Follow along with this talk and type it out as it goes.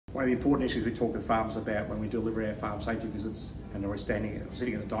One of the important issues we talk with farmers about when we deliver our farm safety visits and we're sitting at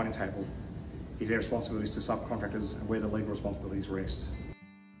the dining table is their responsibilities to subcontractors and where the legal responsibilities rest.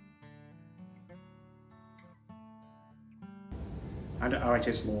 Under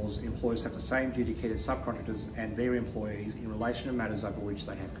OHS laws, employers have the same duty to subcontractors and their employees in relation to matters over which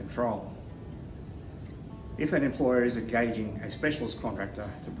they have control. If an employer is engaging a specialist contractor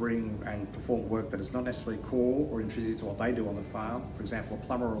to bring and perform work that is not necessarily core or intrinsic to what they do on the farm, for example a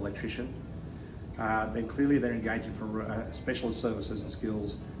plumber or electrician, then clearly they're engaging for specialist services and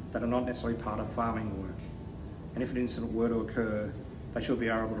skills that are not necessarily part of farming work. And if an incident were to occur, they should be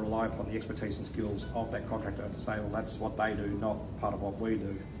able to rely upon the expertise and skills of that contractor to say, well, that's what they do, not part of what we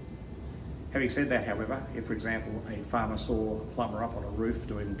do. Having said that, however, if, for example, a farmer saw a plumber up on a roof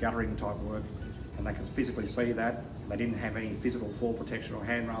doing guttering type work and they could physically see that, they didn't have any physical fall protection or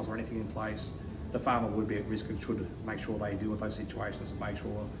handrails or anything in place, the farmer would be at risk and should make sure they deal with those situations and make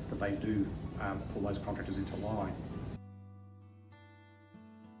sure that they do pull those contractors into line.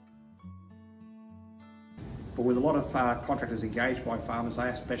 But with a lot of contractors engaged by farmers, they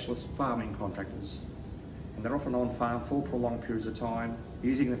are specialist farming contractors. And they're often on farm for prolonged periods of time,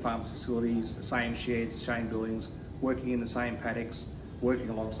 using the farm's facilities, the same sheds, same buildings, working in the same paddocks, working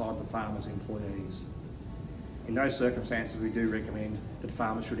alongside the farmer's employees. In those circumstances, we do recommend that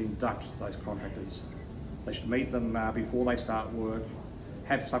farmers should induct those contractors. They should meet them before they start work,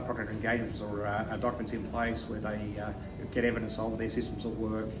 have subcontractor engagements or documents in place where they get evidence of their systems of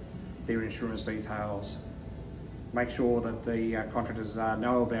work, their insurance details, make sure that the contractors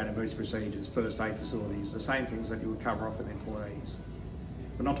know about emergency procedures, first aid facilities, the same things that you would cover off with employees.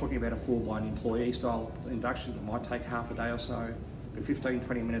 We're not talking about a full-blown employee style induction that might take half a day or so, but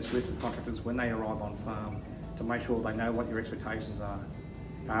 15-20 minutes with the contractors when they arrive on farm to make sure they know what your expectations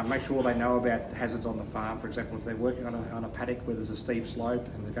are. Make sure they know about the hazards on the farm. For example, if they're working on a paddock where there's a steep slope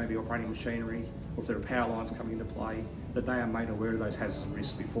and they're going to be operating machinery, or if there are power lines coming into play, that they are made aware of those hazards and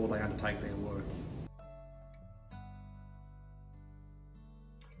risks before they undertake their work.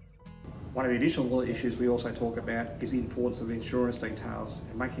 One of the additional issues we also talk about is the importance of insurance details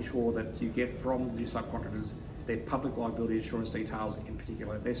and making sure that you get from the subcontractors their public liability insurance details, in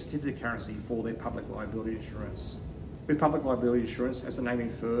particular their certificate of currency for their public liability insurance. With public liability insurance, as the name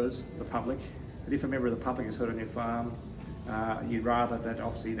infers, the public, that if a member of the public is hurt on your farm, you'd rather that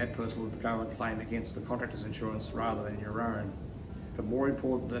obviously that person would go and claim against the contractor's insurance rather than your own. But more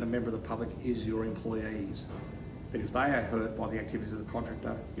important than a member of the public is your employees. That if they are hurt by the activities of the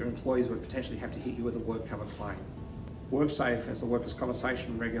contractor, your employees would potentially have to hit you with a work cover claim. WorkSafe, as the workers'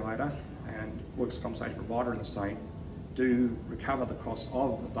 compensation regulator and workers' compensation provider in the state, do recover the costs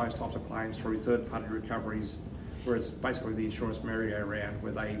of those types of claims through third-party recoveries, whereas basically the insurance merry-go-round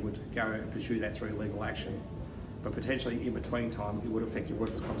where they would go and pursue that through legal action. But potentially in between time, it would affect your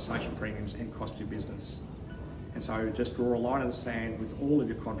workers' compensation premiums and cost your business. And so just draw a line in the sand with all of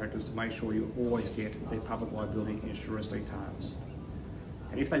your contractors to make sure you always get their public liability insurance details.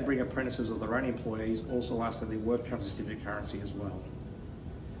 And if they bring apprentices or their own employees, also ask for their work cover certificate currency as well.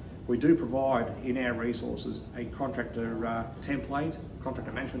 We do provide in our resources a contractor template,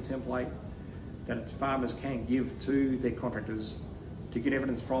 contractor management template, that farmers can give to their contractors to get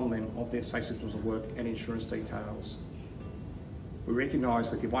evidence from them of their safe systems of work and insurance details. We recognise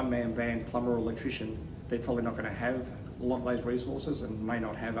with your one-man band plumber or electrician, they're probably not going to have a lot of those resources and may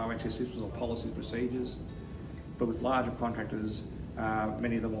not have OHS systems or policies, procedures. But with larger contractors,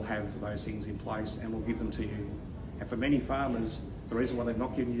 many of them will have those things in place and will give them to you. And for many farmers, the reason why they've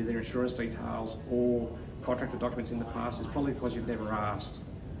not given you their insurance details or contractor documents in the past is probably because you've never asked.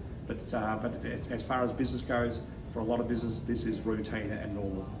 But as far as business goes, for a lot of business, this is routine and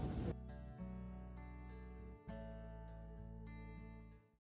normal.